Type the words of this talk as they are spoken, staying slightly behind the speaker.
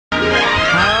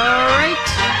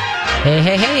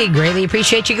Hey, greatly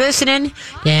appreciate you listening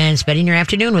and spending your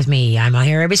afternoon with me. I'm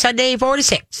here every Sunday, 4 to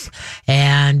 6.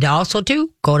 And also,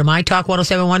 too, go to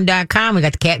mytalk1071.com. We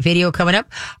got the cat video coming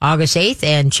up August 8th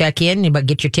and check in, but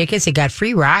get your tickets. They got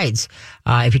free rides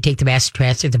if you take the mass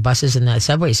transit, the buses, and the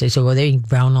subways. So go there, you can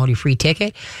download your free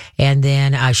ticket. And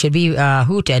then should be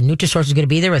Hoot and Nutrisource is going to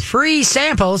be there with free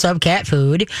samples of cat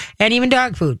food and even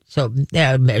dog food. So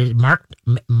mark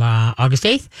August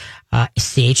 8th,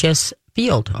 CHS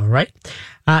Field. All right.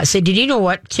 So did you know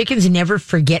what? Chickens never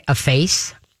forget a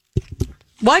face.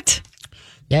 What?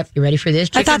 Yep. You ready for this?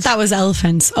 Chickens? I thought that was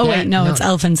elephants. Oh, yeah, wait. No, it's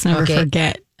elephants never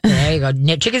forget. There you go.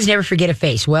 Chickens never forget a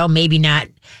face. Well, maybe not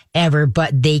ever,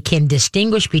 but they can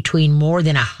distinguish between more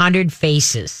than 100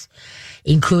 faces,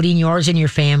 including yours and your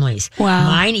family's. Wow.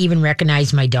 Mine even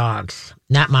recognize my dogs.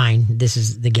 Not mine. This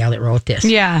is the gal that wrote this.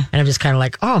 Yeah. And I'm just kind of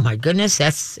like, oh my goodness.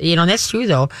 That's true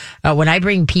though. When I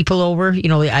bring people over,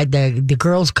 the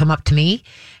girls come up to me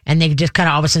and they just kind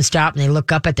of all of a sudden stop and they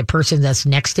look up at the person that's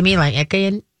next to me like,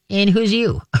 okay, and who's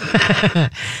you?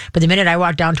 But the minute I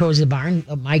walk down towards the barn,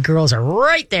 my girls are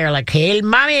right there like, hey,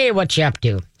 mommy, what you up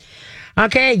to?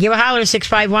 Okay, give a holler,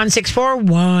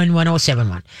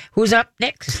 651-641-1071. Who's up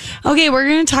next? Okay, we're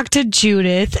going to talk to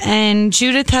Judith, and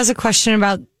Judith has a question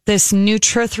about this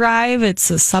NutriThrive. It's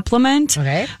a supplement.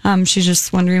 Okay. She's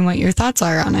just wondering what your thoughts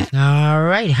are on it. All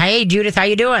right. Hey, Judith, how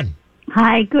you doing?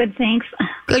 Hi, good, thanks.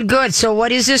 Good. So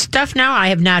what is this stuff now? I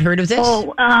have not heard of this.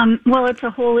 Well, it's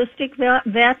a holistic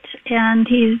vet, and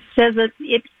he says that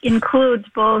it includes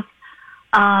both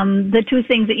the two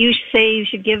things that you say you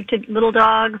should give to little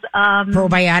dogs.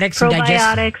 Probiotics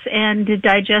and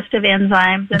digestive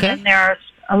enzymes. And then there are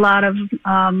a lot of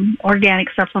organic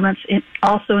supplements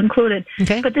also included.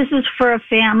 Okay. But this is for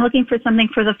I'm looking for something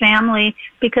for the family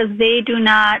because they do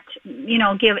not,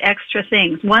 give extra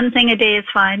things. One thing a day is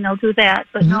fine. They'll do that,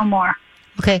 but no more.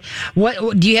 Okay.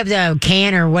 What do you have, the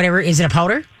can or whatever? Is it a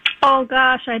powder? Oh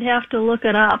gosh, I'd have to look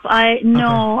it up. I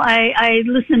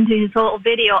listened to his whole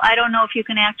video. I don't know if you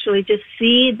can actually just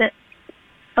see that.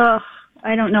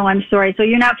 I don't know. I'm sorry. So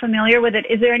you're not familiar with it.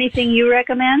 Is there anything you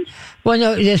recommend? Well,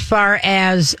 no, as far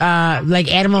as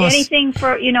like animals. Anything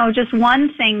for, just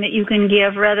one thing that you can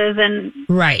give rather than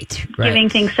right. giving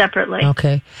things separately.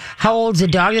 Okay. How old's the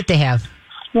dog that they have?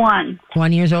 1.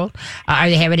 1 year old? Are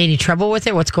they having any trouble with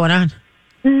it? What's going on?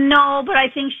 No, but I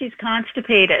think she's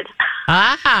constipated.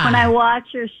 When I watch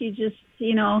her, she just,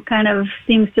 kind of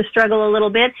seems to struggle a little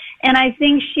bit. And I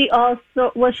think she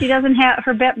doesn't have,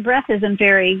 her breath isn't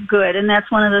very good. And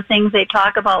that's one of the things they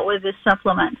talk about with this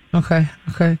supplement. Okay.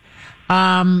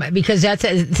 Because that's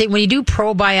the thing. When you do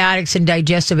probiotics and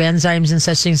digestive enzymes and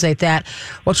such things like that,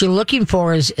 what you're looking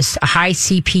for is a high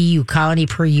CPU, colony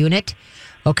per unit.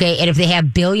 Okay, and if they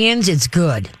have billions, it's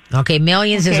good. Okay,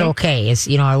 millions is okay. It's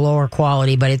a lower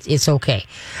quality, but it's okay.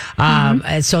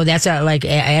 And so that's like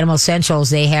Animal Essentials.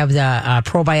 They have the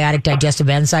probiotic digestive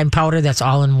enzyme powder that's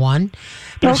all in one.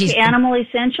 Okay, Animal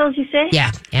Essentials, you say?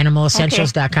 Yeah,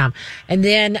 animalessentials.com. And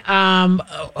then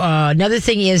another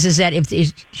thing is that if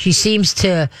she seems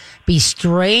to be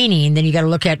straining, then you got to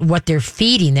look at what they're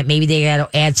feeding. That maybe they got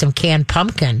to add some canned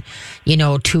pumpkin,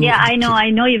 to. Yeah, I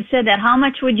know you've said that. How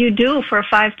much would you do for a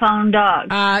 5-pound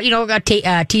dog?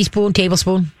 A teaspoon,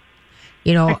 tablespoon.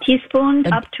 A teaspoon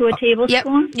up to a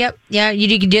tablespoon. Yep. Yeah,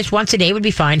 you can just once a day would be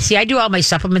fine. See, I do all my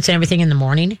supplements and everything in the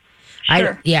morning.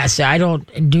 Sure. So I don't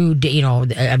do,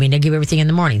 I give everything in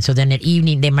the morning. So then at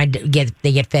evening, they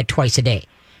get fed twice a day.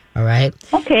 All right.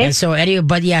 Okay. And so anyway,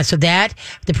 but yeah, so that,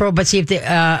 but see if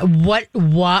what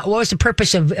was the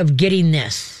purpose of getting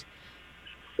this?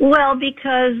 Well,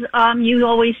 because you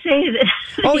always say that.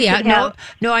 Oh, yeah.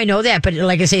 No, I know that. But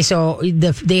like I say, so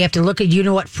they have to look at,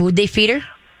 what food they feed her?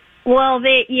 Well,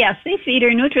 they feed her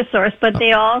Nutrisource, but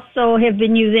they also have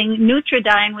been using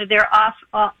Nutridyne with their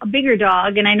a bigger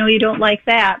dog, and I know you don't like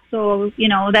that, so,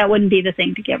 that wouldn't be the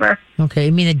thing to give her. Okay,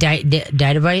 you mean the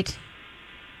Dinovite?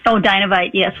 Oh,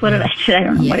 Dinovite, yes. What did I say? I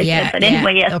don't know what I said, but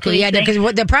anyway, yes. Okay, yeah, because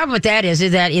the problem with that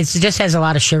is that it just has a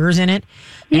lot of sugars in it.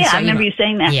 And I remember you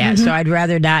saying that. Yeah, so I'd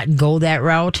rather not go that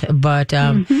route, but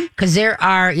because there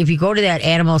are, if you go to that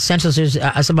Animal Essentials, there's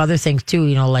some other things too,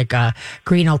 like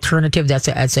Green Alternative.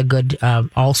 That's a good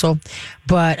also,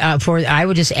 but I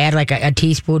would just add like a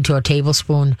teaspoon to a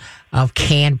tablespoon of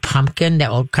canned pumpkin.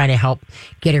 That will kind of help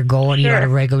get her going, on a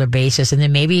regular basis. And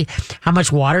then maybe how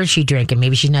much water is she drinking?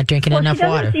 Maybe she's not drinking enough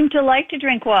water. She doesn't seem to like to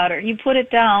drink water. You put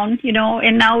it down,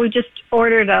 and now we just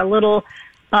ordered a little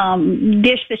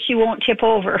dish that she won't tip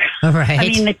over. Right. I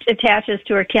mean, it attaches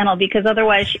to her kennel because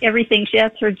otherwise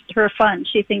that's her fun.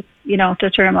 She thinks, to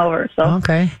turn them over. So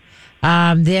okay.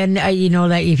 Then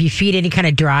like if you feed any kind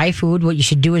of dry food, what you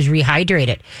should do is rehydrate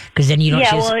it, because then you don't.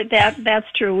 Yeah, well, that's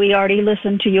true. We already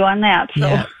listened to you on that.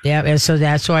 So. Yeah. And so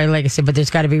that's why, like I said, but there's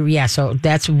got to be So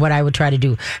that's what I would try to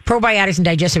do. Probiotics and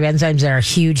digestive enzymes are a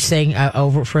huge thing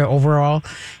for overall.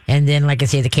 And then, like I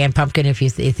say, the canned pumpkin if you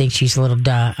think she's a little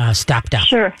stopped up.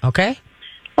 Sure. Okay.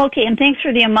 Okay, and thanks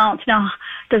for the amounts. Now,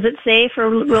 does it say for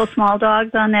real small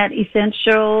dogs on that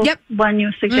essential one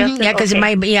you suggested? Mm-hmm. Yeah, because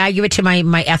I give it to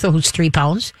my Ethel, who's 3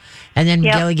 pounds, and then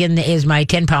Gilligan is my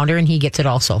 10-pounder, and he gets it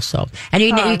also. So, and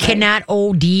you cannot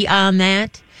OD on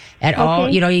that at all.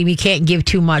 You can't give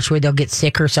too much where they'll get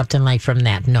sick or something like from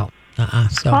that. No.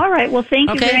 So. All right. Well, thank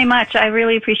you very much. I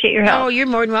really appreciate your help. Oh, you're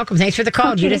more than welcome. Thanks for the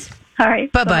call, Judith. All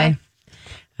right. Bye-bye.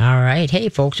 All right. Hey,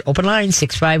 folks, open line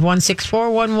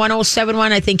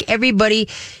 651-641-1071. I think everybody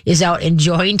is out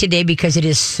enjoying today because it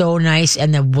is so nice.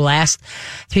 And the last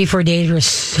 3-4 days were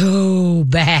so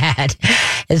bad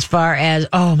as far as,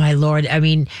 oh, my Lord. I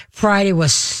mean, Friday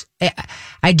was,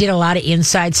 I did a lot of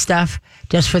inside stuff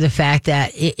just for the fact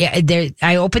that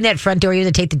I opened that front door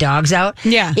to take the dogs out.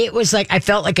 Yeah. It was like I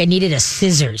felt like I needed a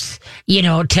scissors,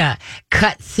 to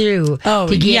cut through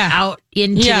to get out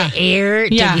into the air.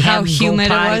 Yeah, how humid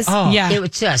it was. Oh, it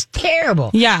was just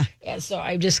terrible. Yeah. And so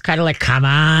I just kind of like, come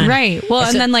on. Right. Well,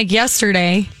 and then like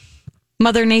yesterday,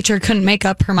 Mother Nature couldn't make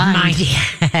up her mind.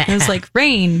 It was like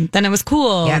rain, then it was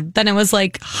cool, then it was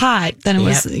like hot, then it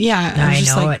was, I was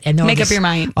just like, make up your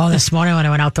mind. Oh, this morning when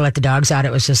I went out to let the dogs out,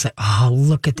 it was just like, oh,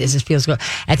 look at this. This feels good.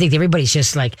 I think everybody's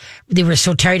just like, they were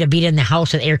so tired of being in the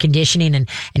house with air conditioning and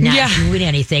not doing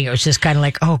anything. It was just kind of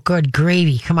like, oh, good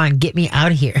gravy. Come on, get me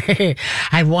out of here.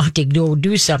 I want to go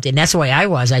do something. That's the way I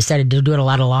was. I started doing a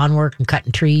lot of lawn work and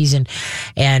cutting trees and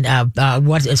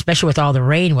what, especially with all the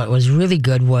rain, what was really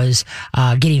good was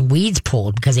getting weeds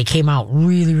pulled because they came out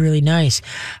really, really nice.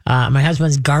 My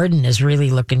husband's garden is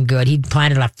really looking good. He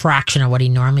planted a fraction of what he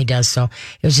normally does. So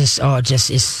it was just, it just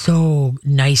is so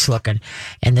nice looking.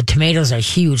 And the tomatoes are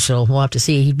huge. So we'll have to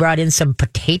see. He brought in some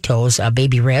potatoes,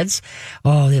 baby reds.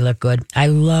 Oh, they look good. I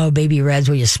love baby reds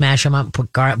where you smash them up and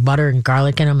put butter and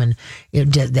garlic in them. And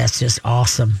that's just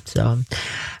awesome. So,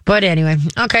 but anyway,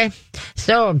 okay.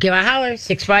 So give a holler,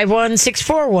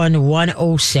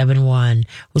 651-641-1071.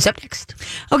 What's up next?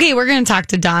 Okay, we're going to talk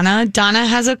to Donna. Donna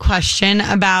has a question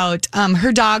about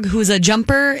her dog who's a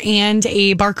jumper and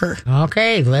a barker.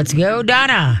 Okay, let's go,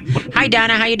 Donna. Hi,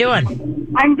 Donna. How you doing?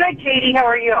 I'm good, Katie. How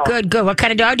are you? Good. What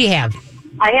kind of dog do you have?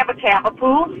 I have a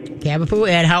Cavapoo. Cavapoo,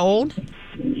 and how old?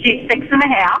 She's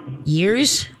 6.5.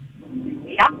 Years?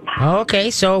 Yep.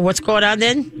 Okay, so what's going on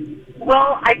then?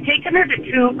 Well, I've taken her to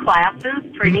 2 classes,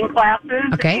 training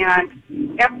classes, and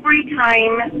every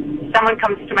time someone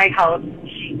comes to my house,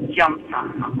 she jumps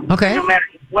on them. Okay. No matter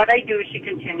what I do, she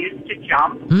continues to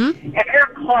jump. Mm-hmm. And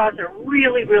her claws are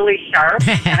really, really sharp,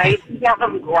 and I have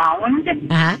them ground, and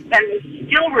they're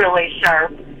still really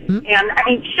sharp. Mm-hmm. And, I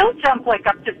mean, she'll jump like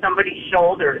up to somebody's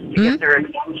shoulders to get their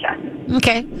attention.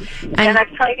 Okay. And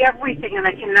I've tried everything, and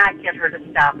I cannot get her to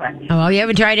stop it. Oh, well, you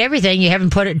haven't tried everything. You haven't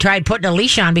tried putting a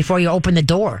leash on before you open the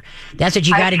door. That's what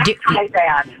you got to do. I have tried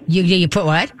that. You put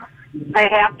what? I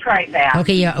have tried that.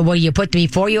 Okay, you put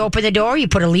before you open the door, you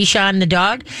put a leash on the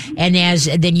dog, and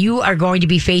then you are going to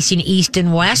be facing east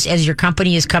and west as your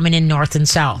company is coming in north and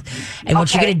south. And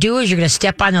what you're going to do is you're going to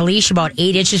step on the leash about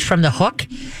 8 inches from the hook.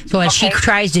 So as she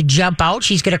tries to jump out,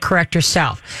 she's going to correct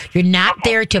herself. You're not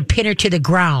there to pin her to the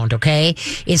ground. Okay,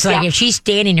 it's like if she's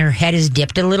standing, her head is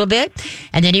dipped a little bit,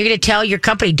 and then you're going to tell your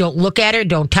company, don't look at her,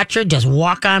 don't touch her, just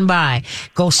walk on by.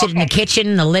 Go sit in the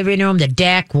kitchen, the living room, the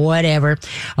deck, whatever.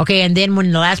 Okay. And then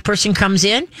when the last person comes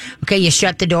in, you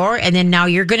shut the door, and then now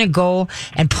you're going to go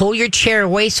and pull your chair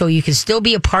away so you can still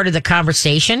be a part of the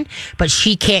conversation, but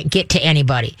she can't get to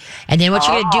anybody. And then what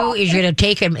you're going to do is you're going to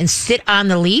take him and sit on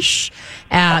the leash,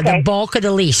 the bulk of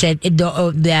the leash.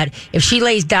 That if she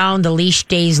lays down, the leash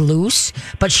stays loose,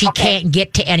 but she can't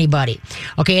get to anybody.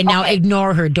 Okay, and now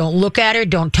ignore her. Don't look at her.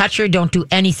 Don't touch her. Don't do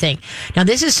anything. Now,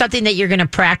 this is something that you're going to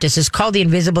practice. It's called the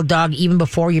invisible dog even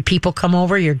before your people come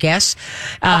over, your guests.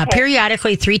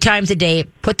 Periodically, 3 times a day,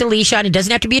 put the leash on. It doesn't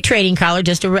have to be a training collar,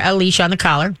 just a leash on the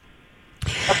collar.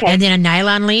 Okay. And then a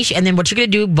nylon leash. And then what you're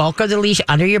going to do, bulk of the leash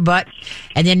under your butt.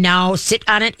 And then now sit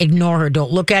on it, ignore her.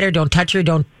 Don't look at her. Don't touch her.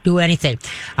 Don't do anything.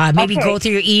 Maybe go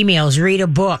through your emails, read a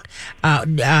book,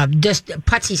 just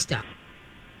putsy stuff.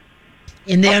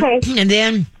 And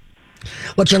then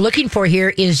what you're looking for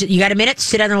here is you got a minute,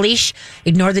 sit on the leash,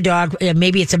 ignore the dog.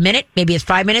 Maybe it's a minute, maybe it's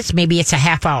 5 minutes, maybe it's a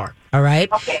half hour. All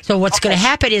right. Okay. So what's going to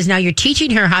happen is now you're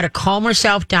teaching her how to calm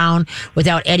herself down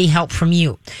without any help from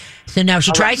you. So now if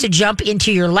she tries to jump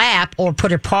into your lap or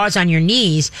put her paws on your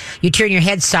knees, you turn your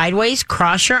head sideways,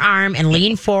 cross your arm, and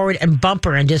lean forward and bump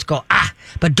her and just go,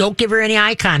 but don't give her any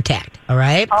eye contact. All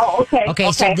right? Oh, okay.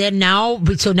 Okay,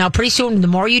 so now pretty soon, the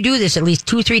more you do this, at least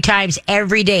 2-3 times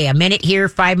every day, a minute here,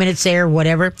 5 minutes there,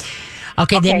 whatever.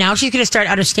 Okay, then now she's going to start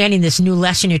understanding this new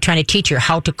lesson you're trying to teach her,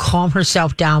 how to calm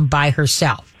herself down by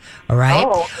herself. All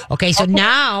right. Okay. So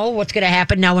now what's going to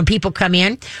happen now when people come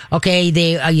in? Okay.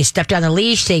 You step down the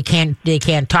leash. They can't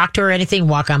talk to her or anything.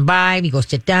 Walk on by. You go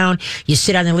sit down. You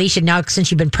sit on the leash. And now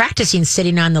since you've been practicing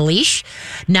sitting on the leash,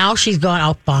 now she's going,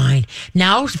 oh, fine.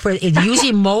 Now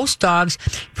usually most dogs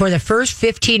for the first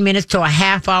 15 minutes to a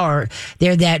half hour,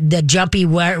 they're the jumpy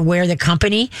wear the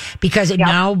company because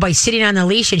now by sitting on the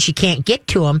leash and she can't get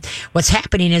to them, what's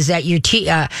happening is that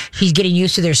she's getting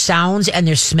used to their sounds and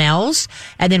their smells.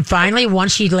 And then finally,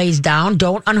 once she lays down,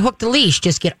 don't unhook the leash.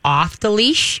 Just get off the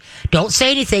leash. Don't say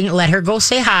anything. Let her go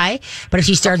say hi. But if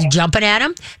she starts jumping at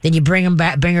him, then you bring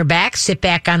her back, sit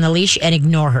back on the leash, and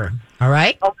ignore her. All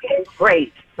right? Okay,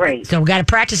 great. So we got to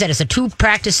practice that. It's a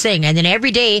 2-practice thing. And then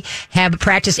every day, have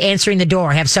practice answering the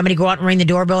door. Have somebody go out and ring the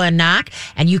doorbell and knock.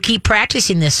 And you keep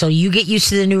practicing this so you get used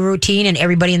to the new routine and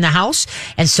everybody in the house.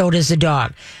 And so does the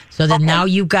dog. So then now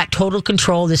you've got total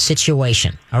control of the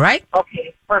situation. All right?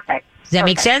 Okay, perfect. Does that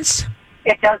make sense?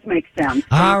 It does make sense.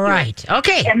 All right.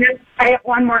 Okay. And then I have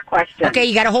one more question. Okay,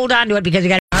 you got to hold on to it because we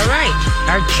got. All right.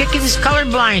 Our chicken's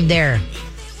colorblind there.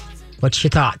 What's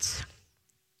your thoughts?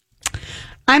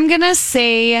 I'm going to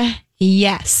say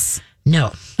yes.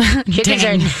 No. Chickens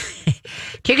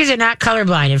are not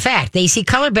colorblind. In fact, they see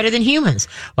color better than humans.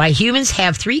 Why humans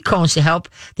have 3 cones to help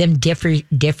them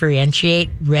differentiate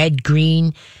red,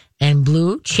 green, and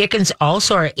blue. Chickens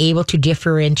also are able to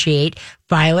differentiate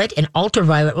violet and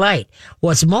ultraviolet light.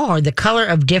 What's more, the color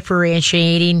of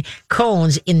differentiating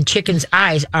cones in chickens'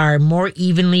 eyes are more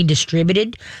evenly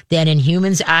distributed than in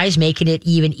humans' eyes, making it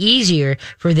even easier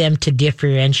for them to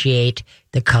differentiate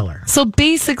the color. So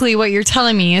basically what you're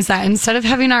telling me is that instead of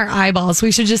having our eyeballs,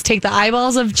 we should just take the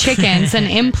eyeballs of chickens and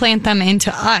implant them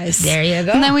into us. There you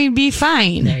go. And then we'd be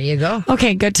fine. There you go.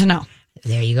 Okay, good to know.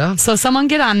 There you go. So someone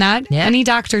get on that. Yeah. Any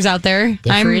doctors out there?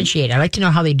 Differentiate. I like to know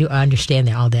how they do understand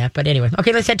all that. But anyway,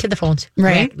 okay, let's head to the phones.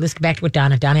 Right. Let's get back with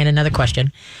Donna. Donna had another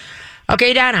question.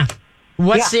 Okay, Donna,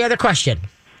 what's the other question?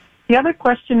 The other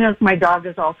question is my dog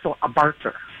is also a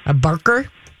barker. A barker?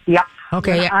 Yep.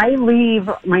 Okay. When I leave,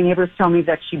 my neighbors tell me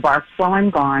that she barks while I'm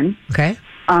gone. Okay.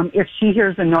 If she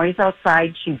hears a noise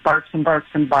outside, she barks and barks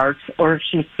and barks. Or if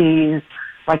she sees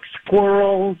like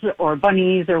squirrels or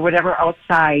bunnies or whatever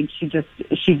outside, she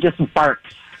just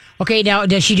barks. Okay, now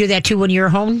does she do that too when you're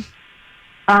home?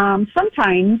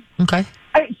 Sometimes. Okay.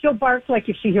 She'll bark like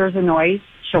if she hears a noise,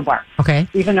 she'll bark. Okay.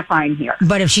 Even if I'm here.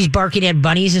 But if she's barking at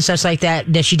bunnies and stuff like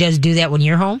that, does she do that when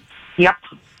you're home? Yep.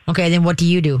 Okay, then what do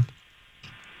you do?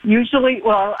 Usually,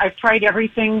 well, I've tried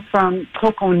everything from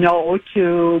Coco No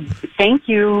to thank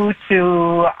you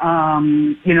to,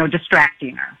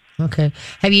 distracting her. Okay.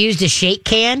 Have you used a shake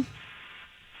can?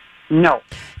 No.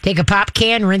 Take a pop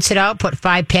can, rinse it out, put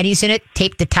 5 pennies in it,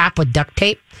 tape the top with duct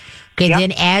tape. Okay,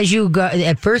 then as you go,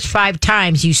 at first 5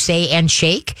 times you say and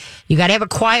shake, you got to have a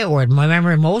quiet word.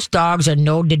 Remember, most dogs are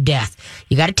no to death.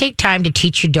 You got to take time to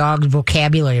teach your dog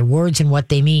vocabulary, words and what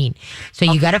they mean. So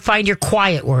you got to find your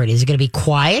quiet word. Is it going to be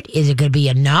quiet? Is it going to be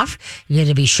enough? Is it going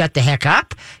to be shut the heck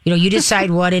up? You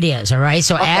decide what it is, all right?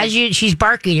 So as she's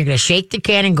barking, you're going to shake the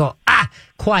can and go,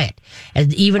 quiet.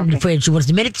 And even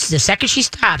the second she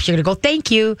stops, you're going to go,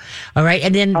 thank you. All right.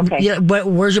 And then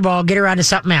where's your ball? Get her onto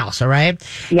something else. All right.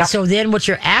 Yeah. So then what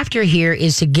you're after here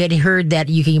is to get her that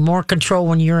you can get more control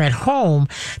when you're at home,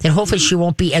 then hopefully she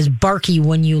won't be as barky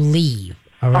when you leave.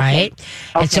 All right.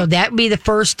 Okay. And so that would be the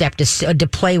first step to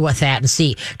play with that and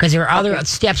see, because there are other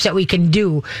steps that we can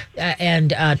do and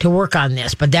to work on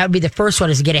this. But that would be the first one,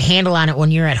 is to get a handle on it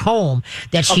when you're at home,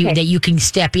 that you can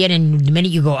step in, and the minute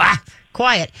you go,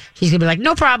 quiet, she's going to be like,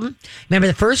 no problem. Remember,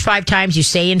 the first 5 times you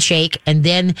say and shake, and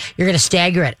then you're going to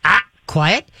stagger it,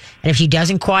 quiet. And if she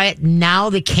doesn't quiet, now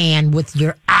the can with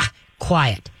your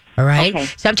quiet. All right. Okay.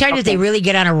 Sometimes if they really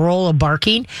get on a roll of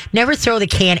barking, never throw the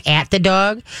can at the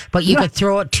dog, but you could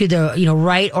throw it to the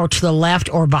right or to the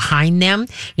left or behind them,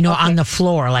 on the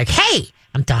floor, like, hey,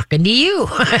 I'm talking to you.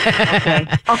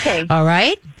 Okay. All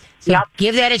right. So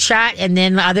give that a shot, and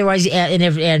then otherwise,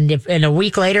 if a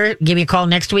week later, give me a call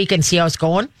next week and see how it's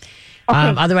going.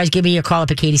 Okay. Otherwise, give me a call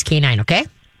up at Katie's K9. Okay.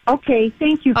 Okay.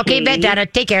 Thank you. Okay, bet, Donna.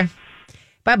 Take care.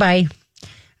 Bye.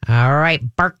 All right.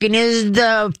 Barking is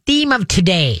the theme of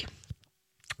today.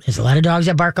 There's a lot of dogs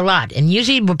that bark a lot. And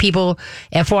usually when people,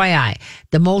 FYI,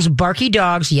 the most barky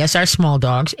dogs, yes, are small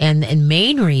dogs. And the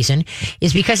main reason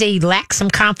is because they lack some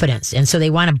confidence. And so they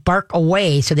want to bark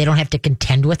away so they don't have to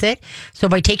contend with it. So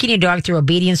by taking your dog through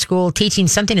obedience school, teaching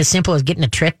something as simple as getting a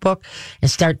trick book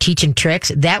and start teaching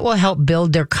tricks, that will help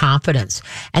build their confidence.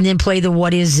 And then play the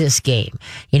what is this game,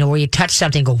 where you touch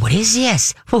something and go, what is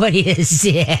this? What is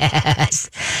this?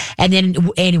 And then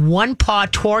one paw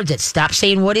towards it. Stop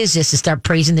saying what is this and start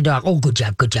praising the dog. Oh, good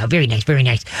job. Very nice.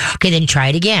 Okay, then you try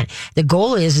it again. The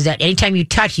goal is that anytime you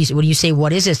touch, when you say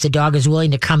what is this, the dog is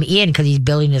willing to come in because he's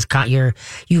building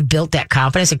you've built that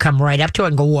confidence and come right up to it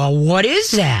and go, well, what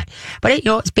is that? But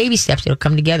it's baby steps. It'll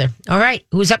come together. All right,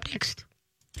 who's up next?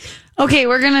 Okay,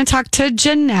 we're going to talk to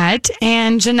Jeanette,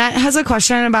 and Jeanette has a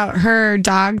question about her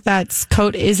dog that's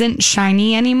coat isn't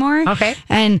shiny anymore. Okay.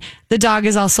 And the dog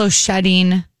is also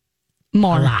shedding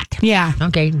more. A lot. Yeah.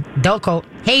 Okay, dull coat.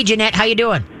 Hey, Jeanette, how you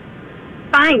doing?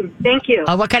 Fine, thank you.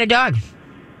 What kind of dog?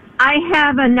 I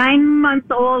have a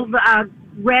 9-month-old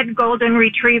red golden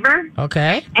retriever.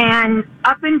 Okay. And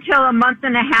up until a month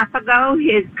and a half ago,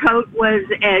 his coat was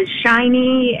as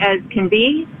shiny as can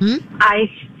be.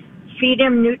 I feed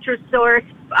him Nutrisource,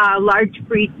 large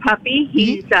breed puppy.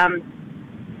 He's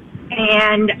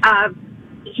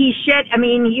he's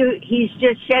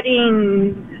just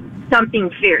shedding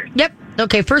something fierce. Yep.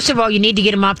 Okay, first of all, you need to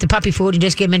get him off the puppy food and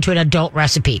just get him into an adult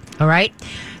recipe, all right?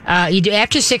 You do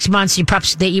after 6 months, your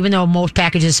pups, even though most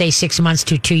packages say 6 months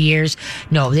to 2 years,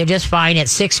 no, they're just fine at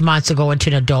 6 months to go into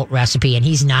an adult recipe, and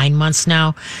he's 9 months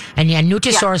now. And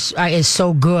Nutrisource is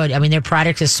so good. I mean, their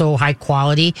product is so high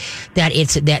quality that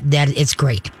it's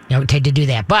great. To do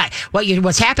that. But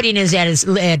what's happening is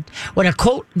that when a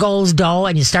coat goes dull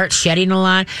and you start shedding a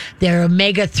lot, their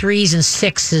omega-3s and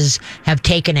 6s have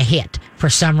taken a hit for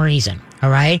some reason. All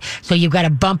right. So you've got to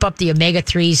bump up the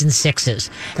omega-3s and 6s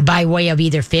by way of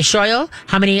either fish oil.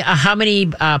 How many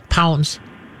pounds?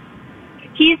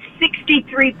 He's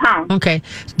 63 pounds. Okay.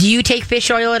 Do you take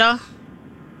fish oil at all?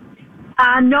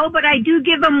 No, but I do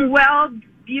give him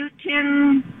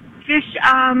Wellbutrin fish.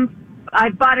 I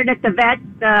bought it at the vet,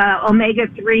 the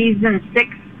omega-3s and 6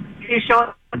 fish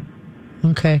oil.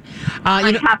 Okay.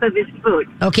 On top of his food.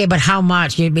 Okay, but how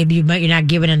much? Maybe you're not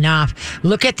giving enough.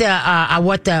 Look at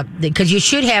because you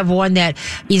should have one that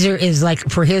either is like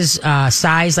for his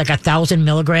size, like 1,000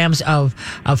 milligrams of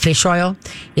fish oil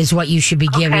is what you should be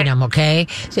giving him. Okay,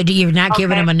 so you're not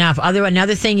giving him enough.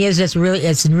 Another thing is it's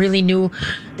really new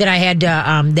that I had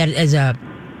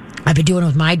I've been doing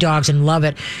with my dogs and love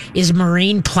it is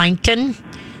marine plankton.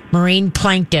 Marine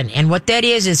plankton. And what that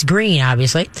is green,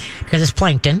 obviously, because it's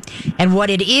plankton. And what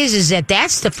it is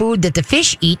that's the food that the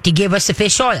fish eat to give us the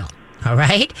fish oil. All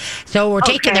right? So we're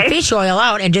taking the fish oil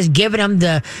out and just giving them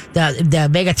the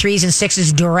omega-3s and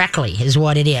 6s directly is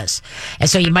what it is. And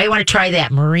so you might want to try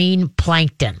that. Marine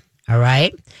plankton. All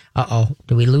right? Uh-oh.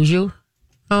 Did we lose you?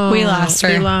 Oh, we lost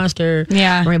her.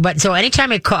 Yeah. But so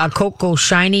anytime a coat goes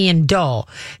shiny and dull,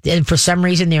 then for some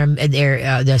reason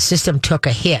the system took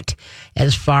a hit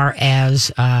as far as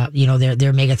their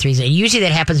omega-3s. And usually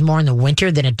that happens more in the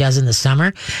winter than it does in the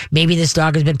summer. Maybe this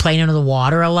dog has been playing under the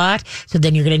water a lot, so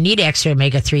then you're going to need extra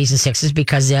omega-3s and 6s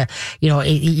because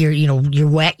you're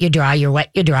wet, you're dry, you're wet,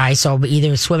 you're dry. So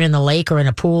either swimming in the lake or in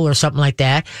a pool or something like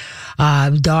that.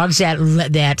 Dogs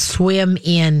that swim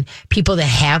in people that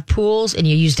have pools and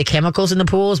you use the chemicals in the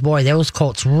pools, boy, those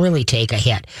coats really take a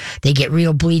hit. They get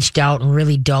real bleached out and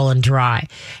really dull and dry.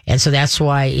 And so that's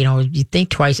why, you think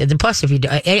twice. And then plus, if you do,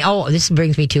 this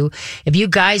brings me to, if you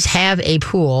guys have a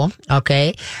pool,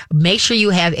 okay, make sure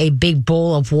you have a big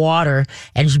bowl of water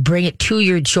and bring it show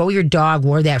your dog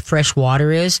where that fresh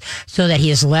water is so that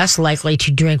he is less likely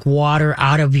to drink water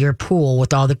out of your pool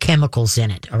with all the chemicals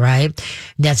in it. All right.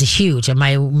 That's huge. And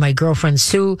my girlfriend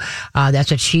Sue,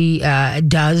 that's what she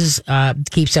does,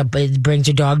 brings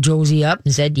her dog Josie up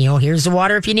and said, here's the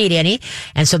water if you need any.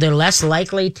 And so they're less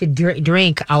likely to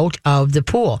drink out of the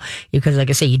pool because, like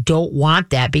I say, you don't want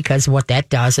that because what that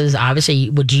does is obviously,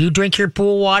 would you drink your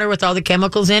pool water with all the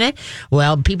chemicals in it?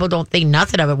 Well, people don't think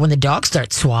nothing of it when the dog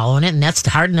starts swallowing it, and that's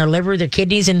hardening their liver, their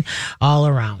kidneys, and all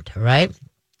around. Right?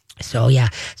 So, yeah.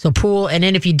 So pool. And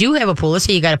then if you do have a pool, let's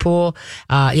say you got a pool,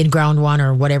 in ground one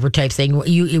or whatever type thing,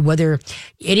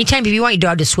 anytime if you want your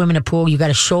dog to swim in a pool, you got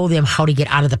to show them how to get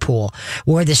out of the pool,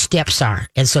 where the steps are.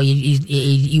 And so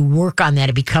you work on that.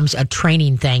 It becomes a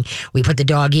training thing. We put the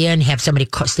dog in, have somebody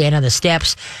stand on the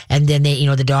steps, and then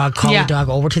the dog, call the dog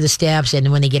over to the steps. And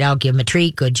then when they get out, give them a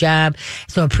treat. Good job.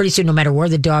 So pretty soon, no matter where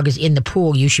the dog is in the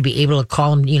pool, you should be able to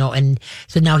call him, and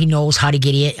so now he knows how to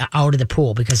get out of the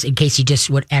pool, because in case he just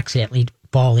would accidentally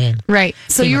ball in. Right.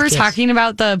 So you were talking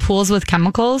about the pools with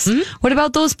chemicals. Mm-hmm. What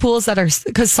about those pools that are,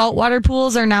 because saltwater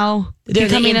pools are now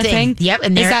becoming a thing? Yep.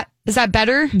 And is that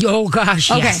better? Oh gosh,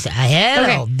 yes.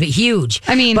 Hell, huge.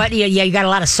 I mean, but you got a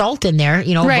lot of salt in there,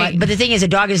 right. But the thing is, a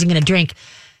dog isn't going to drink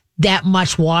that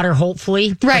much water, hopefully.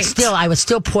 Right. But still, I would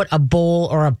still put a bowl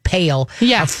or a pail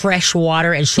of fresh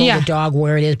water and show the dog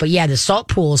where it is. But the salt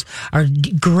pools are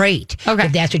great. Okay.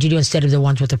 If that's what you do instead of the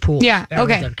ones with the pool. Yeah.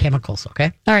 Okay. With the chemicals.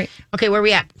 Okay. All right. Okay. Where are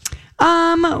we at?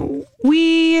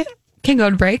 We can go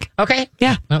to break. Okay.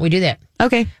 Yeah. Why don't we do that?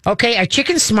 Okay. Okay. Are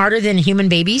chickens smarter than human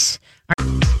babies?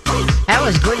 That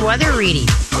was good weather reading.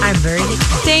 I'm very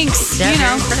thanks. Very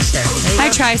impressed there. I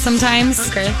try sometimes.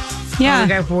 Okay.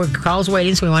 Yeah. Well, we got calls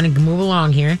waiting, so we want to move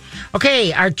along here.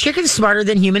 Okay. Are chickens smarter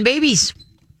than human babies?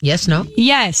 Yes, no?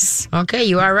 Yes. Okay,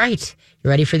 you are right. You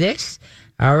ready for this?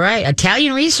 All right.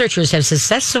 Italian researchers have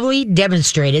successfully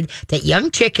demonstrated that young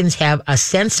chickens have a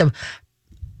sense of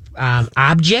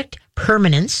object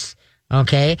permanence,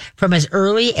 from as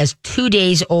early as 2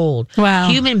 days old. Wow.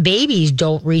 Human babies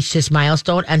don't reach this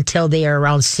milestone until they are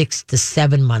around 6 to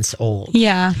 7 months old.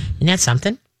 Yeah. Isn't that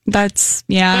something? That's,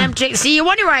 yeah. See, you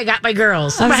wonder why I got my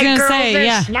girls. I was going to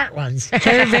say, smart ones.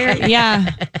 They're very,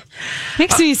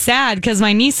 Makes me sad because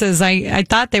my nieces, I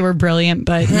thought they were brilliant,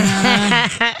 but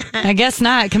I guess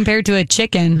not compared to a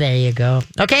chicken. There you go.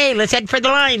 Okay, let's head for the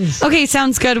lines. Okay,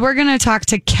 sounds good. We're going to talk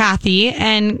to Kathy,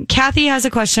 and Kathy has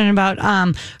a question about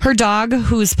her dog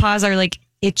whose paws are like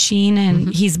itching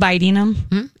and he's biting them.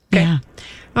 Mm-hmm. Okay. Yeah.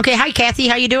 Okay, hi, Kathy.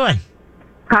 How you doing?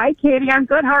 Hi, Katie. I'm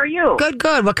good. How are you?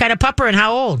 Good. What kind of pupper and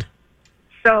how old?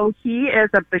 So he is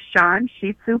a Bichon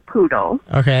Shih Tzu Poodle.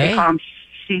 Okay. They call him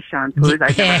Shishan Poodles.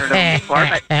 I've never heard of him before.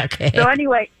 But, okay. So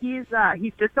anyway, he's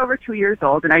just over 2 years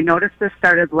old, and I noticed this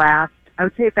started I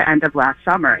would say at the end of last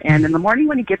summer. And in the morning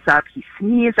when he gets up, he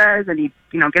sneezes and he,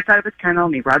 gets out of his kennel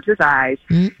and he rubs his eyes.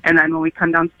 Mm-hmm. And then when we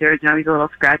come downstairs, he's a little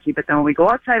scratchy. But then when we go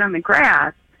outside on the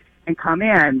grass and come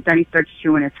in, then he starts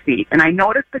chewing his feet. And I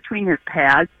noticed between his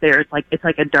pads, it's like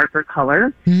a darker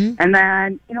color. Mm-hmm. And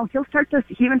then,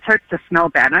 he even starts to smell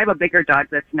bad. And I have a bigger dog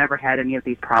that's never had any of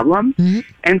these problems. Mm-hmm.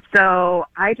 And so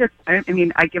I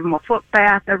give him a foot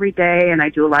bath every day and I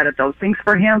do a lot of those things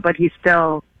for him, but he's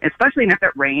still, especially if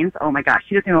it rains, oh my gosh,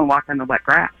 he doesn't even walk on the wet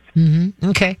grass. Mm-hmm.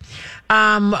 Okay.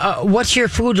 What's your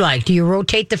food like? Do you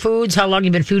rotate the foods? How long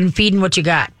you been feeding what you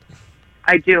got?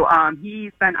 I do.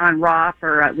 He's been on raw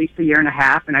for at least a year and a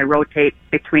half, and I rotate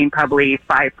between probably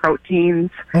 5 proteins.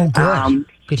 Oh, good.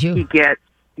 Good you. He gets,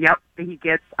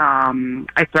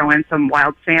 I throw in some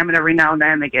wild salmon every now and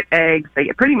then. They get eggs. They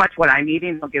get pretty much what I'm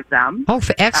eating. I'll give them. Oh,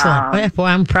 excellent. Boy,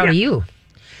 I'm proud of you.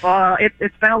 Well,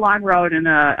 it's been a long road, and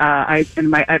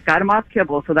I've got him off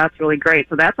kibble, so that's really great.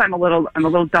 So I'm a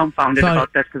little dumbfounded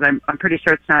about this because I'm pretty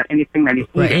sure it's not anything that he's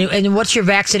eating. And what's your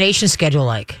vaccination schedule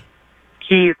like?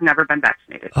 He's never been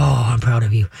vaccinated. Oh, I'm proud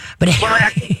of you. But well,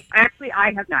 actually,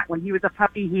 I have not. When he was a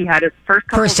puppy, he had his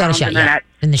first set of shot,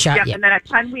 and then at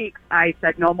 10 weeks, I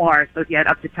said no more. So he had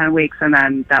up to 10 weeks, and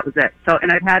then that was it. So,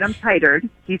 and I've had him titered.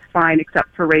 He's fine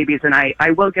except for rabies, and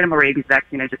I will get him a rabies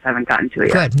vaccine. I just haven't gotten to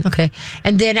it yet. Good. Okay.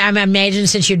 And then I imagine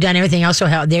since you've done everything else,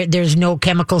 so there's no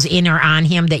chemicals in or on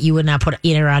him that you would not put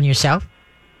in or on yourself?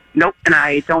 Nope. And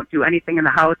I don't do anything in the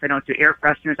house. I don't do air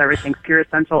fresheners. Everything's pure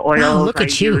essential oils. Oh, look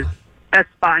at you.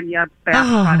 Espana bath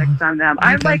products on them.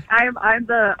 Okay.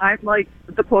 I'm like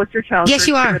the poster child. Yes,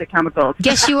 you are. The chemicals.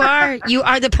 Yes, you are. You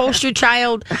are the poster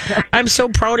child. I'm so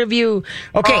proud of you.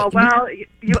 Okay. Oh, well,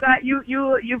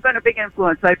 you've been a big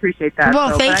influence. I appreciate that.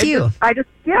 Well, thank you. I just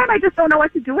don't know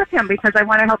what to do with him because I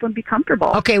want to help him be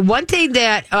comfortable. Okay, one thing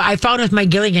that I found with my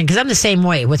Gilligan, because I'm the same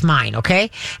way with mine.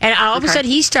 Okay, and all of a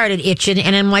sudden he started itching,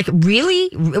 and I'm like, really?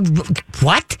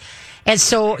 What? And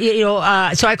so,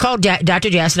 so I called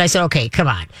Dr. Jess and I said, okay, come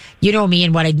on. You know me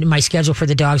and my schedule for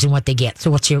the dogs and what they get.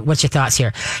 So what's your thoughts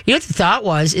here? You know what the thought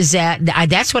is that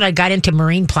that's when I got into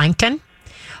marine plankton.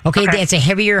 Okay, it's a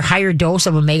heavier, higher dose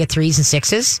of omega-3s and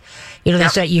 6s.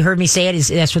 That's what you heard me say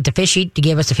that's what the fish eat to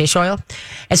give us the fish oil.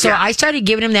 And so I started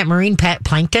giving him that marine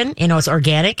plankton. It's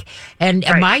organic. And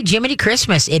my Jiminy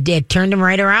Christmas, it turned him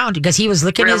right around because he was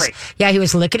licking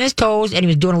his toes and he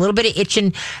was doing a little bit of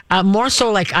itching, more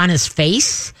so like on his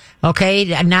face. Okay,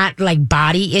 not like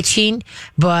body itching,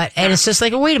 and it's just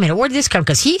like, wait a minute, where did this come?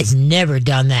 Because he has never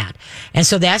done that, and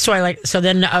so that's why. So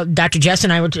then Dr. Jess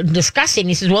and I were discussing.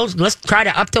 He says, "Well, let's try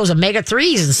to up those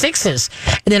omega-3s and 6s."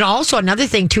 And then also another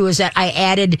thing too is that I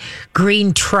added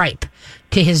green tripe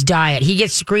to his diet. He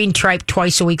gets green tripe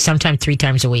twice a week, sometimes 3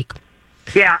 times a week.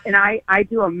 Yeah, and I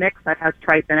do a mix that has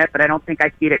tripe in it, but I don't think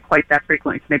I feed it quite that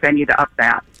frequently. So maybe I need to up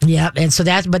that. Yeah, and so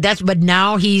but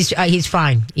now he's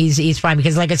fine. He's fine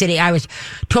because, like I said, I was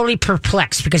totally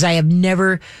perplexed because I've had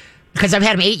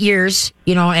him 8 years,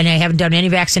 and I haven't done any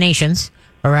vaccinations.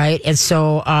 All right. And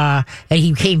so, and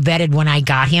he came vetted when I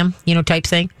got him, type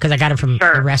thing, because I got him from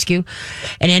the rescue.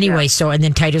 And anyway, and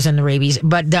then titers and the rabies.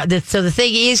 But so the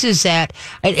thing is that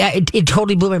it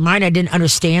totally blew my mind. I didn't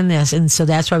understand this. And so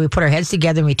that's why we put our heads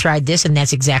together and we tried this. And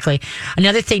that's exactly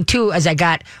another thing too, as I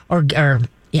got,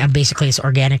 basically it's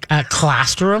organic,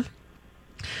 colostrum.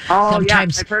 Oh,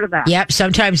 sometimes, yeah, I've heard of that. Yep.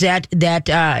 Sometimes that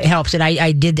helps. And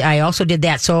I also did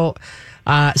that. So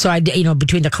I did,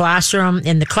 between the colostrum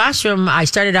and the colostrum, I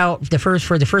started out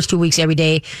for the first 2 weeks every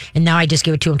day, and now I just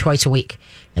give it to him twice a week.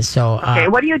 And so, okay,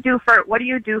 what do you do for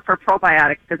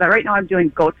probiotics? Because right now I'm doing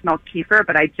goat's milk kefir,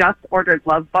 but I just ordered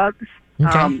Love Bugs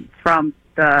from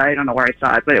I don't know where I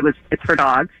saw it, but it's for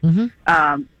dogs. Mm-hmm. So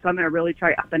I'm going to really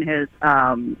try upping his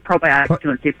probiotics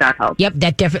too and see if that helps. Yep,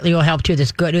 that definitely will help too.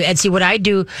 That's good. And see what I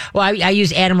do. Well, I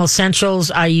use Animal Essentials.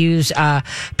 I use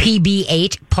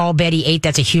PB8, Paul Betty 8.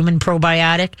 That's a human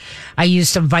probiotic. I use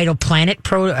some Vital Planet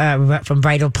from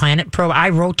Vital Planet Pro. I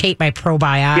rotate my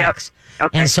probiotics. Yep.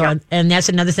 Okay. And so, and that's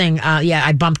another thing.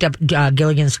 I bumped up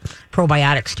Gilligan's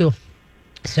probiotics too.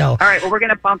 So, all right. Well, we're going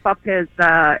to bump up his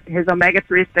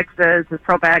omega-3 6s, his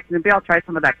probiotics, and maybe I'll try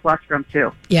some of that colostrum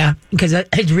too. Yeah, because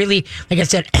it's really, like I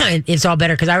said, it's all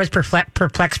better. Because I was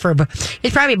perplexed for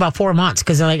it's probably about 4 months.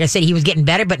 Because like I said, he was getting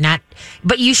better, but not.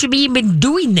 But you should be been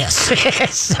doing this.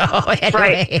 So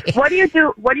anyway. Right. What do you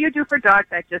do for dogs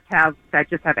that just have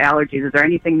allergies? Is there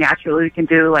anything natural you can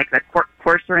do, like the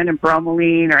quercetin and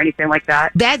bromelain or anything like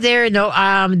that? There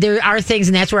are things,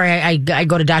 and that's where I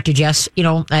go to Dr. Jess.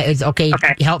 It's okay.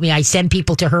 Help me. I send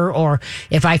people to her, or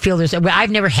if I feel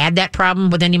I've never had that problem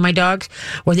with any of my dogs,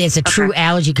 where it's a true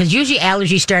allergy, because usually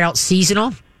allergies start out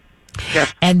seasonal.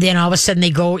 Yes. And then all of a sudden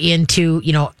they go into,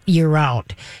 year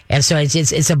round. And so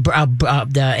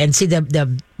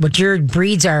what your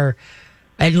breeds are,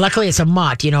 and luckily it's a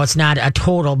mutt, it's not a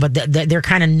total, but they're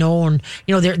kind of known,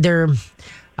 they're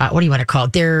what do you want to call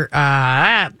it? Their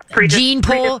gene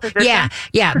pool. Yeah.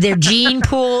 Their gene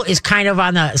pool is kind of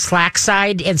on the slack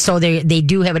side. And so they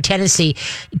do have a tendency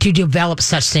to develop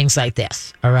such things like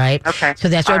this. All right. Okay. So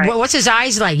that's right. What's his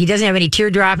eyes like? He doesn't have any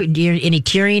any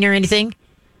tearing or anything?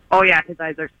 Oh, yeah, his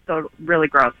eyes are so really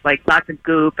gross, like lots of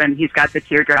goop, and he's got the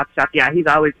teardrop stuff. Yeah, he's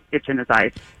always itching his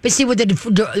eyes. But see, with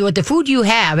the food you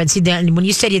have, and see, then when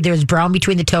you said there's brown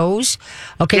between the toes,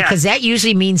 okay, because that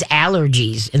usually means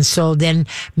allergies. And so then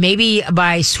maybe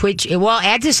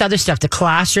add this other stuff, the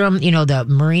colostrum, the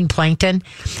marine plankton,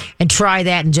 and try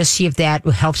that and just see if that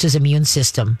helps his immune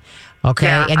system, okay?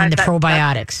 Yeah, and then the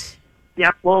probiotics.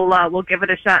 Yep, we'll give it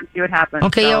a shot and see what happens.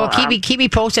 Okay, so, keep me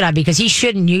posted on it, because he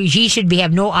should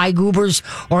have no eye goobers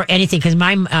or anything. Because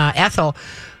my Ethel,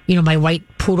 my white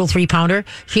poodle 3-pounder,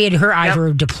 she had her eyes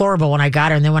were deplorable when I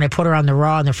got her, and then when I put her on the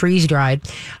raw and the freeze dried,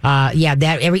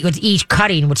 with each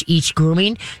cutting, with each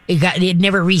grooming, it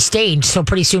never restained. So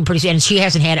pretty soon, and she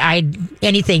hasn't had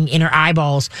anything in her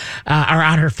eyeballs or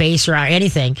on her face or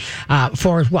anything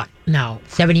for what now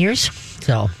 7 years.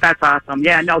 So that's awesome.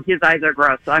 Yeah, no, his eyes are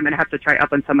gross, so I'm gonna have to try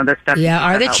upping some of this stuff. Yeah,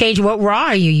 are they changed? What raw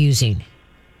are you using?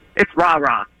 It's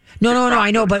raw. No, I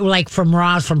know, but like from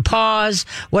paws.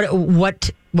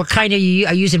 What kind are you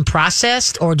using,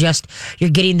 processed, or just you're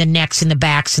getting the necks and the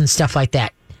backs and stuff like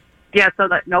that? Yeah, so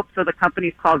the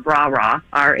company's called Raw,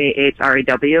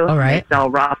 RAHREW. All right. They sell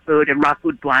raw food and raw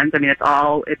food blends. I mean, it's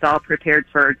all prepared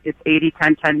for, it's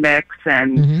 80-10-10 mix,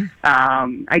 and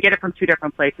I get it from 2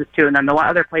 different places too. And then the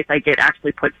other place I get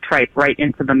actually puts tripe right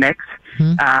into the mix.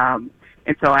 Mm-hmm.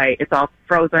 And so it's all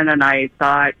frozen, and I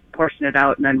thaw it, portion it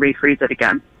out, and then refreeze it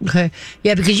again. Okay.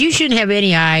 Yeah, because you shouldn't have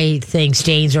any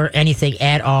stains or anything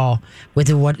at all with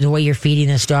the way you're feeding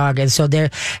this dog. And so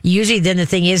usually then the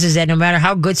thing is that no matter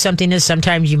how good something is,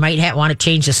 sometimes you might want to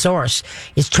change the source.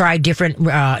 Is try different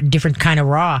kind of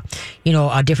raw,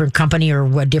 a different company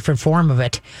or a different form of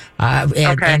it.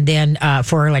 And then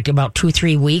for like about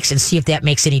 2-3 weeks, and see if that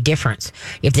makes any difference.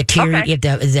 If the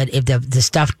if the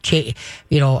stuff,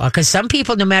 because some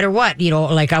people, no matter what,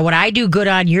 like what I do good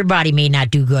on, your body may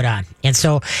not do good on. And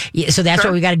so that's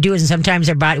what we got to do. And sometimes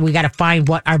we got to find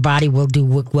what our body will do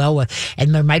well with.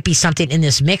 And there might be something in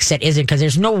this mix that isn't, because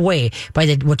there's no way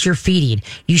what you're feeding,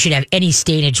 you should have any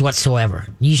stainage whatsoever.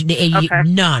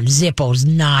 None, zippos,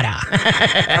 nada.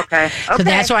 Okay. So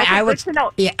that's why I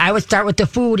would start with the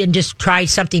food and just try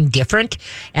something different.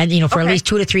 And, for at least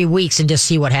 2 to 3 weeks, and just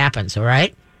see what happens. All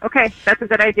right. Okay. That's a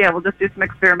good idea. We'll just do some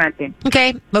experimenting.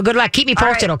 Okay. Well, good luck. Keep me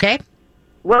posted. Okay.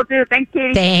 Will do. Thanks,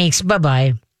 Katie. Thanks.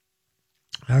 Bye-bye.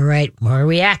 All right. Where are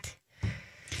we at?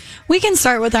 We can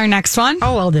start with our next one.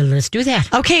 Oh, well, then let's do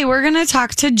that. Okay, we're going to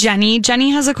talk to Jenny. Jenny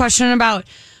has a question about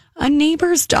a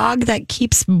neighbor's dog that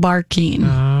keeps barking. All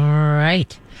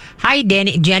right. Hi,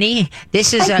 Jenny.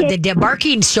 This is the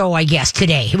barking show, I guess,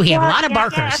 today. We have a lot of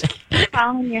barkers.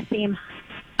 Following your theme.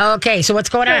 Okay, so what's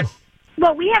going on?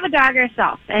 Well, we have a dog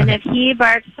ourselves, and if he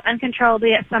barks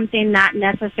uncontrollably at something not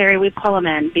necessary, we pull him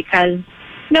in because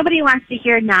nobody wants to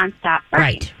hear nonstop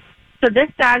barking. Right. So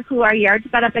this dog, who our yards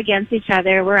butt up against each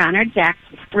other, we're on our deck.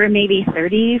 We're maybe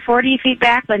 30, 40 feet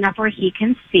back, but enough where he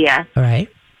can see us. All right.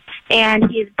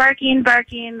 And he's barking,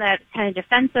 that kind of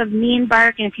defensive, mean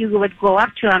bark. And if you would go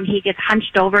up to him, he gets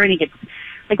hunched over and he gets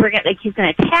like he's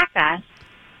going to attack us.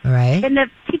 All right. And the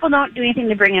people don't do anything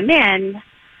to bring him in.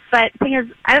 But the thing is,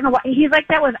 I don't know what he's like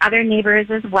that with other neighbors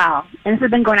as well. And this has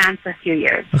been going on for a few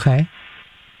years. Okay.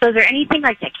 So is there anything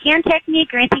like the can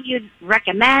technique or anything you'd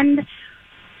recommend?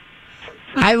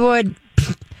 I would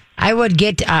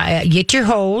get your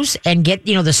hose and get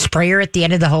the sprayer at the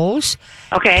end of the hose.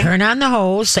 Okay. Turn on the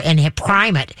hose and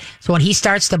prime it. So when he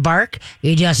starts to bark,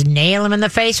 you just nail him in the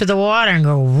face with the water and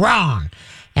go wrong.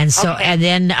 And so, and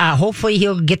then hopefully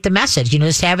he'll get the message.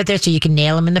 Just have it there so you can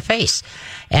nail him in the face.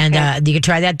 And you can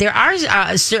try that. There are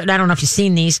certain, I don't know if you've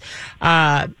seen these,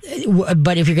 but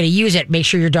if you're going to use it, make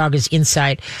sure your dog is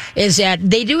inside. Is that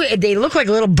they look like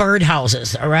little bird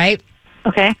houses, all right?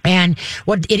 Okay. And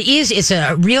what it is, it's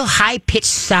a real high-pitched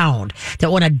sound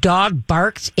that when a dog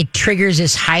barks, it triggers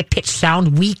this high-pitched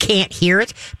sound. We can't hear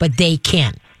it, but they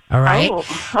can. All right. Oh,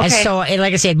 okay. And so,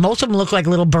 like I said, most of them look like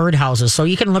little bird houses. So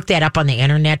you can look that up on the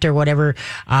internet or whatever,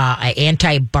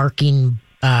 anti-barking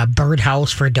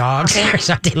birdhouse for dogs or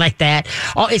something like that.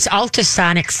 Oh, it's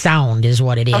ultrasonic sound is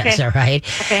what it is. All right.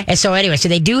 Okay. And so anyway, so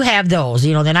they do have those.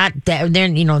 They're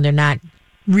not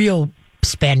real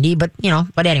spendy, but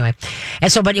anyway.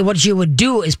 And so, but what you would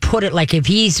do is put it like if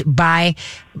he's by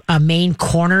a main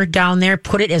corner down there,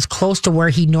 put it as close to where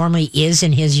he normally is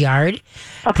in his yard.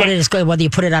 Okay. Put it as good, whether you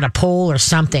put it on a pole or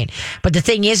something. But the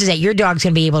thing is that your dog's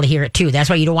going to be able to hear it too. That's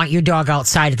why you don't want your dog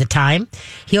outside at the time.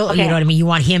 You know what I mean? You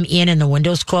want him in and the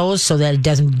windows closed so that it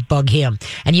doesn't bug him.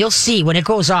 And you'll see when it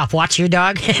goes off, watch your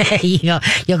dog. You'll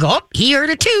go, oh, he heard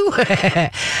it too.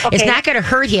 It's not going to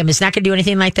hurt him. It's not going to do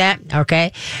anything like that.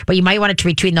 Okay. But you might want it to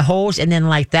between the hose and then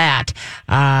like that.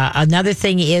 Another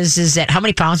thing is that how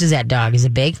many pounds is that dog? Is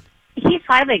it big? He's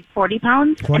probably like 40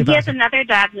 pounds. And he has another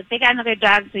dog. They got another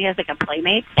dog, so he has like a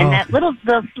playmate. And the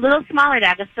little smaller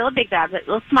dog is still a big dog, but a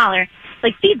little smaller,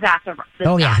 like feeds off of this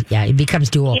dog. Yeah, it becomes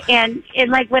dual. And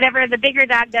like whatever the bigger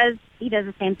dog does, he does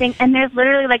the same thing. And there's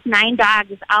literally like 9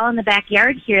 dogs all in the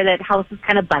backyard here that houses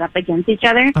kind of butt up against each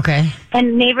other. Okay.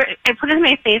 And I put it on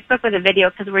my Facebook with a video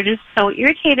because we're just so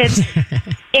irritated.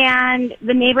 And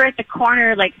the neighbor at the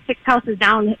corner, like 6 houses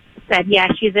down, said, yeah,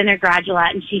 she's in her garage a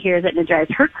lot and she hears it and it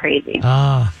drives her crazy.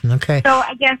 Oh, okay. So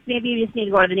I guess maybe you just need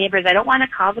to go to the neighbors. I don't want to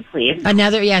call the police.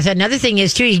 Another thing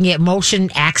is too, you can get motion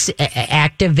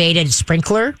activated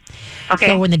sprinkler. Okay.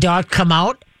 So when the dog come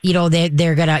out,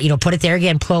 they're gonna put it there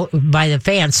again by the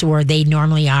fence where they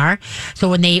normally are. So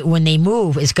when they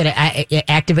move, it's gonna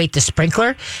activate the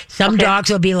sprinkler. Some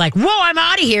dogs will be like, "Whoa, I'm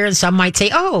out of here," and some might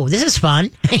say, "Oh, this is fun."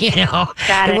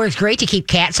 It works great to keep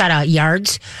cats out of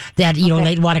yards that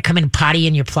they want to come and potty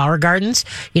in your flower gardens.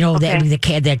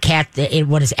 The cat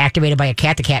when it's activated by a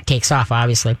cat, the cat takes off,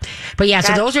 obviously. But yeah,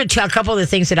 so those are a couple of the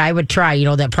things that I would try.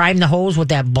 That prime the hose with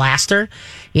that blaster.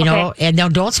 And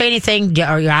don't say anything,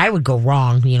 or I would go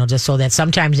wrong. Just so that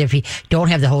sometimes if you don't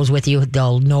have the hose with you,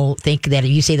 they'll think that if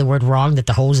you say the word wrong, that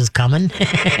the hose is coming.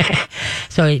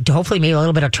 So hopefully maybe a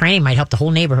little bit of training might help the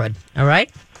whole neighborhood. All right?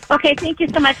 Okay, thank you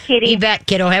so much, Katie. You bet,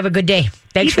 kiddo. Have a good day.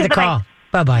 Thanks for the call.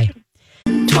 Bye-bye.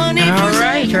 All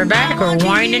right, we're back. We're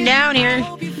winding down here.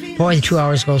 Boy, the 2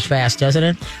 hours goes fast, doesn't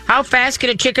it? How fast can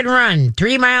a chicken run?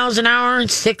 3 miles an hour,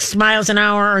 6 miles an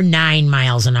hour, or 9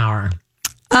 miles an hour?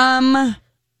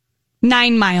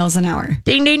 9 miles an hour.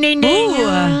 Ding, ding, ding, ding.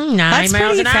 Ooh, 9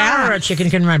 miles an hour. A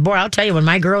chicken can run. Boy, I'll tell you, when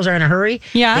my girls are in a hurry,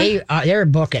 they're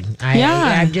booking.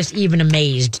 I'm just even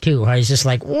amazed, too. I was just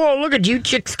like, whoa, look at you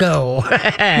chicks go.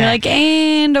 You're like,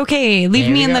 and okay, leave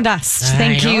me in the dust.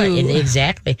 Thank you.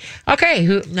 Exactly. Okay,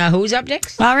 who's up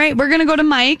next? All right, we're going to go to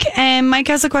Mike, and Mike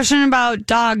has a question about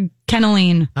dog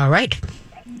kenneling. All right.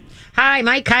 Hi,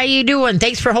 Mike. How you doing?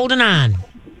 Thanks for holding on.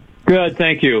 Good,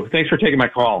 thank you. Thanks for taking my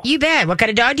call. You bet. What kind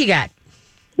of dog do you got?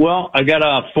 Well, I got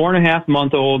a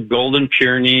 4.5-month-old Golden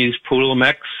Pyrenees Poodle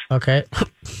mix. Okay.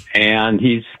 And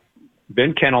he's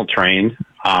been kennel trained.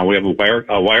 We have a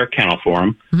wire kennel for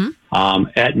him. Mm-hmm.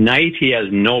 At night, he has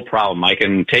no problem. I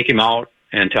can take him out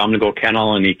and tell him to go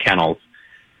kennel, and he kennels.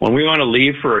 when we want to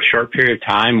leave for a short period of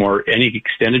time or any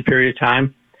extended period of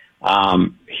time,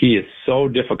 he is so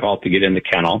difficult to get in the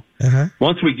kennel. Uh-huh.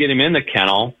 Once we get him in the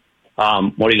kennel,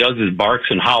 what he does is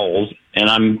barks and howls. And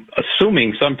I'm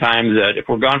assuming sometimes that if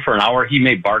we're gone for an hour, he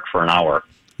may bark for an hour.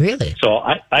 Really? So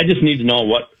I just need to know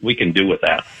what we can do with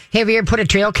that. Have you ever put a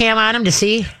trail cam on him to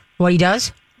see what he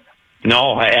does?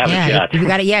 No, I haven't yet. If you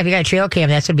got a trail cam,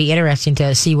 that's going to be interesting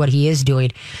to see what he is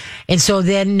doing. And so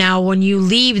then now when you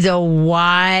leave, though,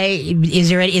 why is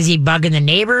he bugging the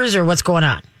neighbors or what's going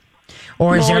on?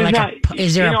 Or is there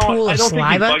a pool of saliva?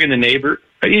 I don't think he's bugging the neighbor.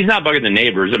 He's not bugging the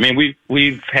neighbors. I mean,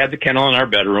 we've had the kennel in our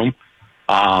bedroom,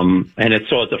 and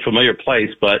it's a familiar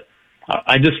place. But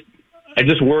I just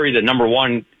worry that, number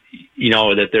one,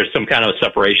 that there's some kind of a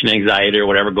separation anxiety or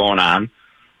whatever going on.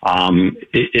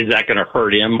 Is that going to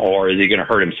hurt him, or is he going to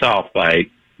hurt himself by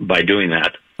doing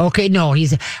that? Okay, no,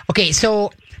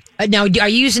 So now, are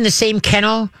you using the same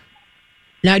kennel?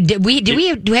 Now,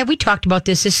 have we talked about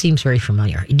this? This seems very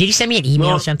familiar. Did you send me an email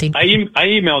or something? I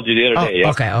emailed you the other day.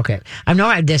 Yeah. Okay. I know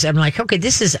I'm like, okay,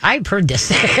 I've heard this.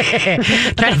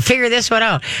 Trying to figure this one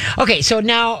out. Okay, so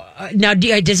now, do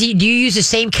you use the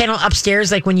same kennel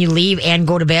upstairs, like when you leave and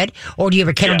go to bed, or do you have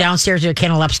a kennel downstairs or a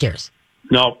kennel upstairs?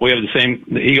 No, we have the same.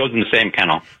 He goes in the same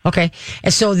kennel. Okay,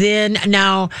 and so then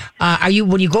now,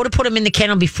 when you go to put him in the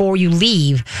kennel before you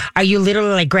leave, are you literally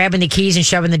like grabbing the keys and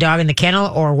shoving the dog in the kennel,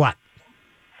 or what?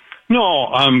 No,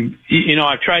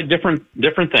 I've tried different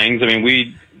things. I mean,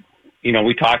 we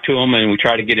talk to him and we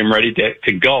try to get him ready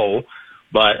to go,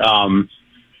 but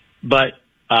right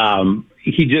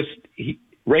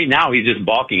now he's just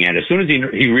balking at it. As soon as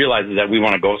he realizes that we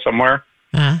want to go somewhere,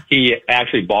 he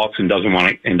actually balks and doesn't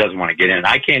want to get in.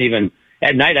 I can't even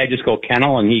at night. I just go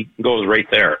kennel and he goes right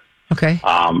there. Okay.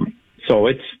 So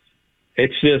it's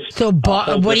just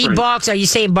when he balks, are you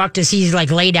saying balk? Does he like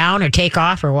lay down or take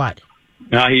off or what?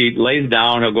 No, he lays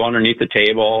down. He'll go underneath the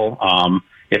table.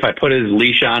 If I put his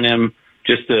leash on him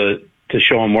just to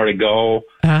show him where to go,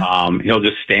 he'll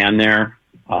just stand there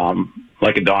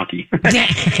like a donkey.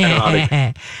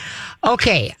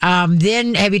 Okay.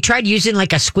 Then have you tried using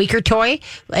like a squeaker toy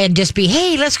and just be,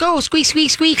 hey, let's go, squeak,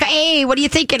 squeak, squeak. Hey, what are you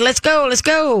thinking? Let's go,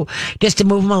 just to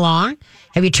move him along.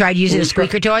 Have you tried using a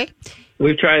squeaker toy?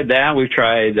 We've tried that. We've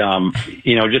tried,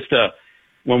 just to.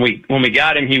 When we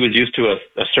got him, he was used to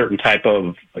a certain type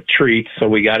of a treat, so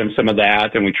we got him some of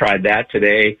that, and we tried that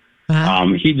today. Uh-huh.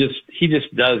 He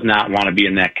just does not want to be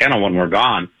in that kennel when we're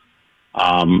gone.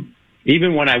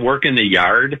 Even when I work in the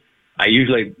yard, I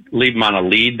usually leave him on a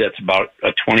lead that's about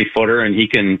a 20-footer, and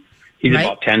he's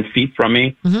about 10 feet from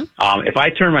me. Mm-hmm. If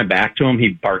I turn my back to him, he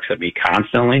barks at me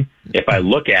constantly. If I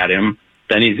look at him,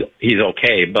 then he's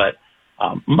okay, but.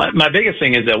 My biggest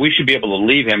thing is that we should be able to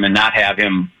leave him and not have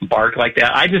him bark like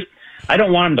that. I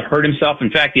don't want him to hurt himself. In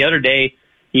fact, the other day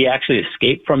he actually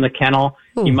escaped from the kennel.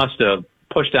 Ooh. He must have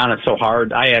pushed on it so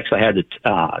hard. I actually had to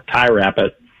tie wrap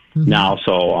it now,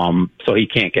 so he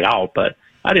can't get out. But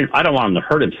I don't want him to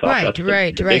hurt himself. Right, That's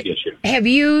the big issue. Have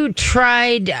you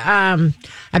tried a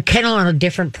kennel in a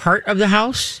different part of the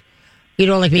house?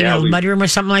 Like maybe a mudroom or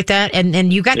something like that.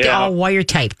 And you got the all wire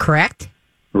type, correct?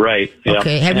 Right. Yeah.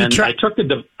 Okay. Have you tried?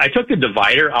 I took the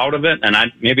divider out of it,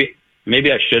 and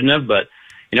maybe I shouldn't have, but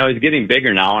he's getting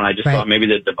bigger now, and I just thought maybe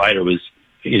the divider was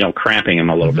cramping him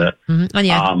a little bit. Mm-hmm. Oh,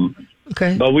 yeah.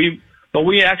 Okay. But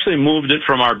we actually moved it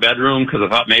from our bedroom because I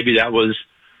thought maybe that was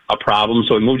a problem,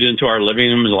 so we moved it into our living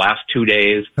room in the last 2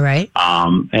 days. Right.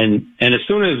 And as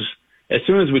soon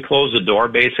as we close the door,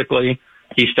 basically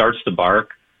he starts to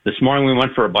bark. This morning we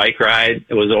went for a bike ride.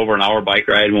 It was over an hour bike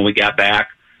ride. When we got back,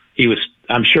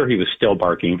 I'm sure he was still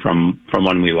barking from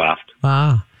when we left.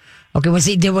 Wow. Okay. Was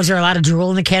there a lot of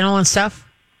drool in the kennel and stuff?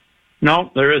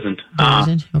 No, there isn't. There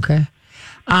isn't? Okay.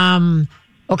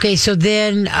 Okay. So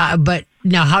then, but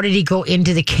now how did he go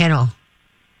into the kennel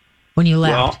when you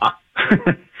left? Well,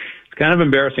 it's kind of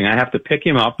embarrassing. I have to pick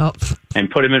him up and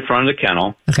put him in front of the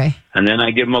kennel. Okay. And then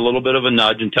I give him a little bit of a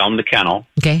nudge and tell him to kennel.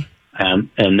 Okay. And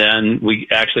then we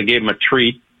actually gave him a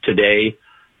treat today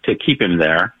to keep him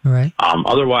there. All right.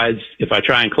 Otherwise, if I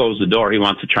try and close the door, he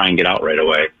wants to try and get out right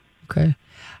away. Okay.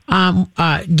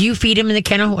 Do you feed him in the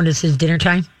kennel when it's his dinner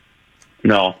time?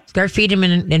 No. Start feeding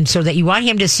him, and so that you want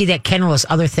him to see that kennel as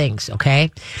other things, okay?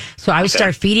 So I would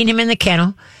start feeding him in the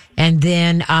kennel. And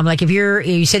then, like if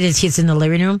you said it's in the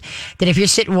living room, then if you're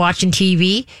sitting watching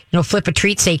TV, flip a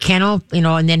treat, say kennel,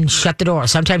 and then shut the door.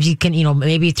 Sometimes you can,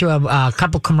 maybe through a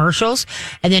couple commercials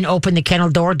and then open the kennel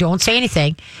door. Don't say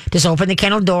anything. Just open the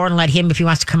kennel door and let him, if he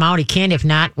wants to come out, he can. If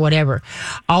not, whatever.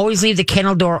 Always leave the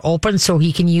kennel door open so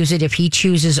he can use it if he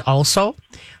chooses also.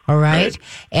 All right.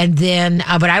 And then,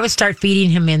 but I would start feeding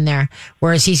him in there,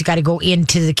 whereas he's got to go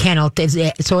into the kennel.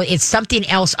 So it's something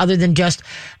else other than just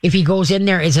if he goes in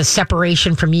there is a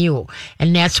separation from you.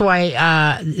 And that's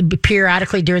why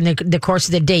periodically during the course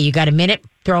of the day, you got a minute,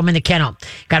 throw him in the kennel.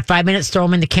 Got 5 minutes, throw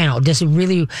him in the kennel. Just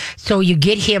really, so you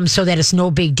get him so that it's no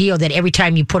big deal that every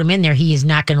time you put him in there, he is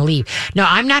not going to leave. Now,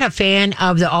 I'm not a fan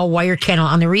of the all-wire kennel,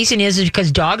 and the reason is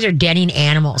because dogs are denning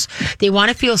animals. They want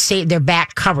to feel safe, their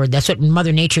back covered. That's what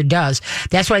Mother Nature does.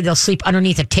 That's why they'll sleep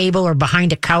underneath a table or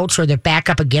behind a couch or their back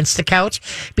up against the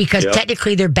couch, because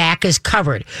technically their back is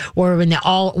covered. Or in the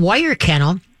all-wire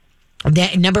kennel,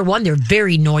 that, number one, they're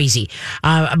very noisy.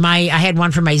 I had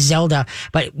one for my Zelda,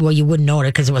 but you wouldn't know it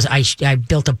because it was I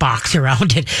built a box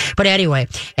around it. But anyway,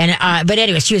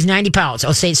 she was 90 pounds.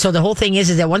 I'll say so. The whole thing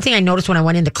is that one thing I noticed when I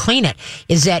went in to clean it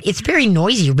is that it's very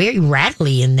noisy, very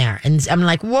rattly in there, and I'm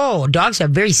like, whoa, dogs have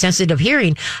very sensitive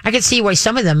hearing. I can see why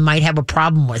some of them might have a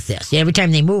problem with this. Every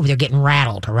time they move, they're getting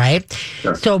rattled. Right.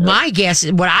 Sure. So my guess,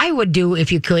 what I would do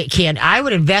if you can, I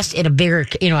would invest in a bigger,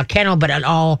 a kennel, but an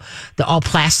all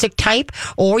plastic type.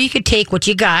 Or you could take what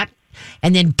you got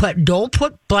and then don't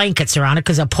put blankets around it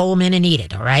because they'll pull them in and eat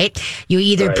it. All right. You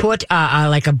either put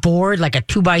like a board, like a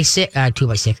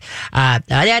 2x6.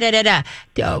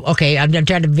 Okay. I'm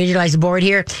trying to visualize the board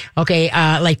here. Okay.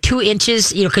 Like 2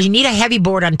 inches, because you need a heavy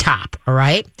board on top. All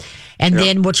right. And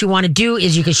then what you want to do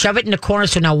is you can shove it in the corner.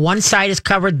 So now one side is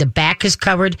covered, the back is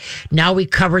covered. Now we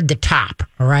covered the top,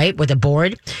 all right, with a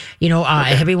board, a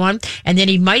heavy one. And then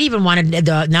you might even want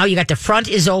to, now you got the front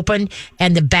is open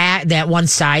and the back, that one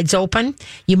side's open.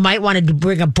 You might want to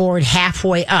bring a board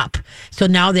halfway up. So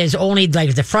now there's only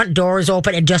like the front door is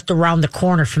open and just around the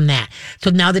corner from that. So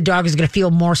now the dog is going to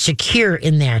feel more secure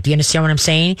in there. Do you understand what I'm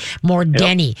saying? More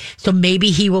denny. So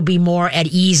maybe he will be more at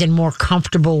ease and more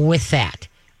comfortable with that.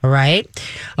 All right.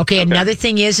 Okay. Another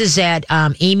thing is that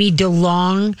Amy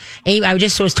DeLong. I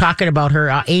just was talking about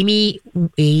her. Amy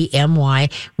AMY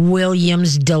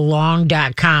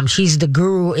WilliamsDeLong.com. She's the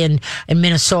guru in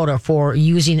Minnesota for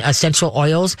using essential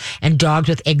oils and dogs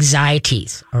with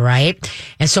anxieties. All right.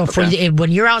 And so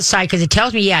when you're outside, because it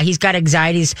tells me, he's got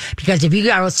anxieties because if you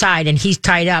go outside and he's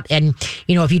tied up and,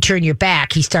 if you turn your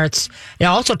back, he starts, it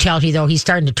also tells me though, he's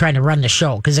starting to try to run the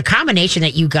show because the combination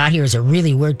that you got here is a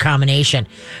really weird combination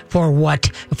for a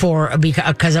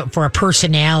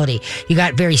personality. You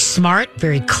got very smart,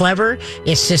 very clever.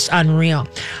 It's just unreal.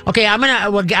 Okay, I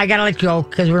gotta let you go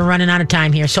because we're running out of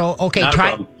time here. So,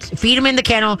 feed him in the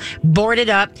kennel, board it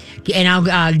up, and I'll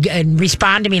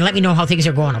respond to me and let me know how things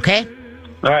are going, okay?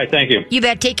 All right, thank you. You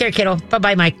bet. Take care, kiddo.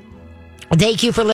 Bye-bye, Mike. Thank you for listening.